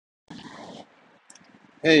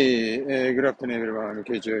Hey, good afternoon, everyone. I'm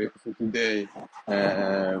KJ. So today,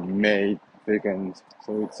 May 2nd,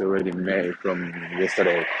 so it's already May from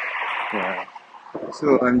yesterday. Yeah.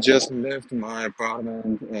 So I'm just left my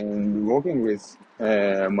apartment and walking with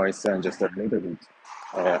my son just a little bit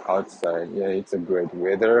outside. Yeah, it's a great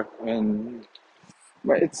weather, and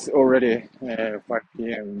but it's already 5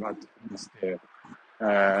 p.m. But still,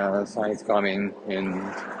 sun is coming and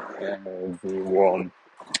the warm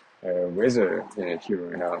weather here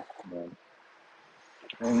right now. Yeah.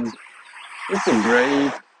 And it's a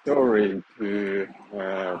great story to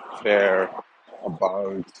share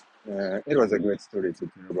about. It was a great story to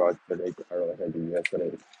tell about the Lake Arrowhead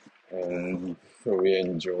yesterday, and so we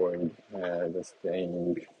enjoyed the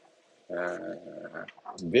staying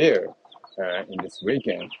there in this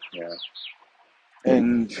weekend. Yeah,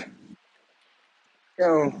 and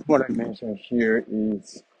what I mentioned here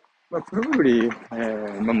is, well, probably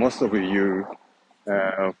most of you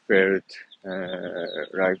felt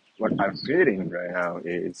like what I'm feeling right now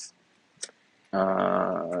is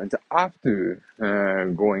after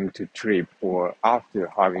going to trip or after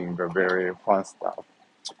having a very fun stuff,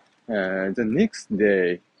 the next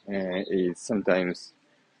day is sometimes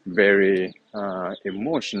very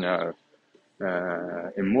emotional.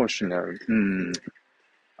 Emotional.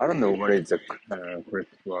 I don't know what is the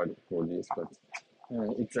correct word for this, but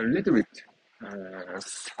it's a little bit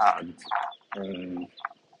sad and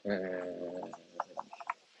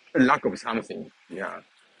lack of something. Yeah.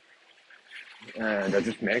 Does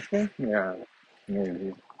it make sense? Yeah,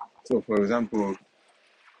 maybe. So, for example,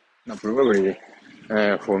 probably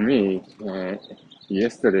for me,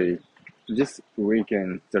 yesterday, this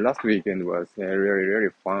weekend, the last weekend was really,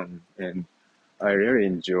 really fun, and I really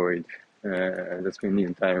enjoyed the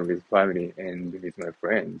spending time with family and with my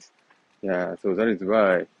friends. Yeah, so that is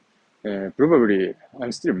why probably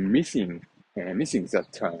I'm still missing that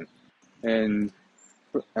time, and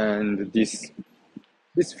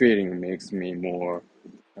this feeling makes me more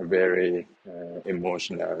very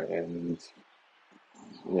emotional, and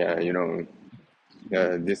yeah,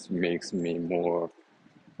 this makes me more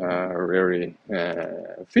really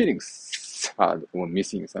feeling sad or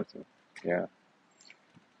missing something. Yeah,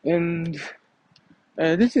 and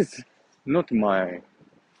this is not my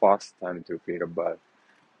first time to feel about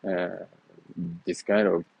uh, this kind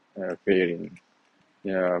of feeling.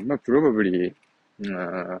 Yeah, but probably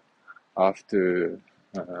uh, after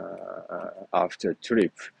after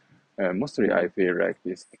trip, mostly I feel like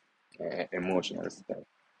this emotional stuff.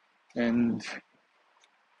 And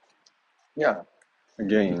yeah,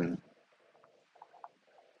 again,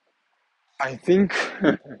 I think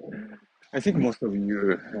I think most of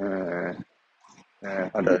you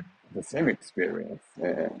had the same experience.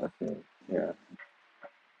 I think, yeah.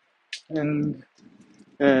 And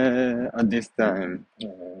at this time,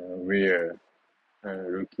 we're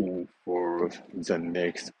looking for the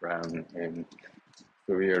next round, and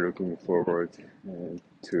so we are looking forward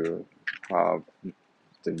to have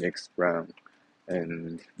the next round,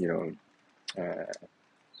 and uh,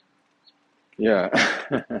 yeah,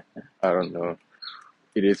 I don't know.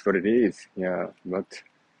 It is what it is. Yeah, but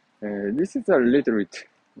this is a little bit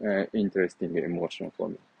interesting emotion for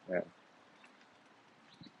me. Yeah.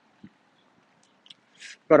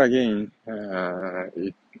 But again,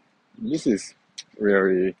 this is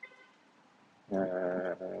really,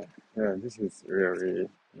 this is really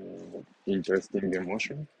interesting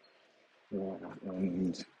emotion,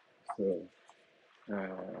 and so,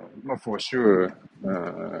 but for sure,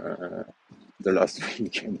 the last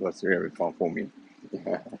weekend was really fun for me.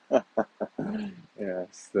 Yeah, yeah.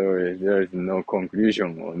 So there is no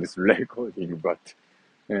conclusion on this recording, but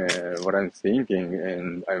what I'm thinking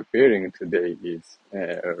and I'm feeling today is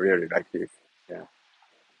really like this. Yeah,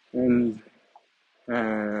 and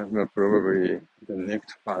well, probably the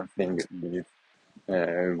next fun thing is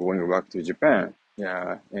going back to Japan.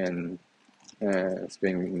 Yeah, and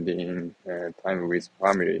spending time with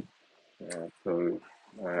family. So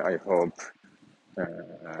I hope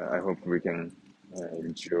we can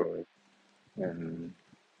enjoy and,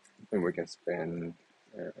 and we can spend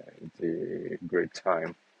uh, the great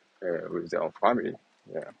time with our family.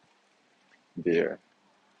 Yeah, there.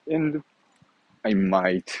 And I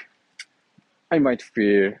might I might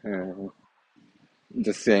feel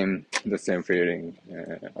the same feeling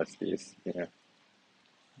as this. Yeah,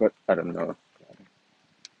 but I don't know.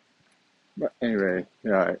 But anyway,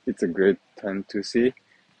 yeah, it's a great time to see,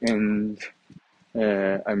 and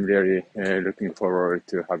I'm really looking forward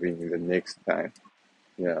to having the next time.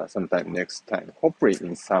 Yeah, sometime next time, hopefully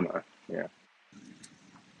in summer. Yeah.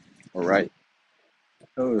 All right.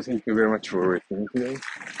 So thank you very much for listening today,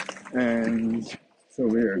 and So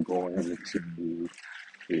we are going to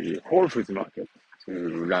the Whole Foods market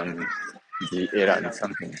to run the errand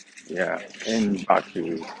something. Yeah, and back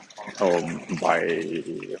to home by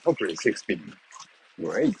hopefully 6 p.m.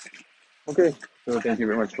 Great. Okay, so thank you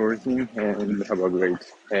very much for listening and have a great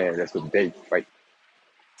rest of the day. Bye.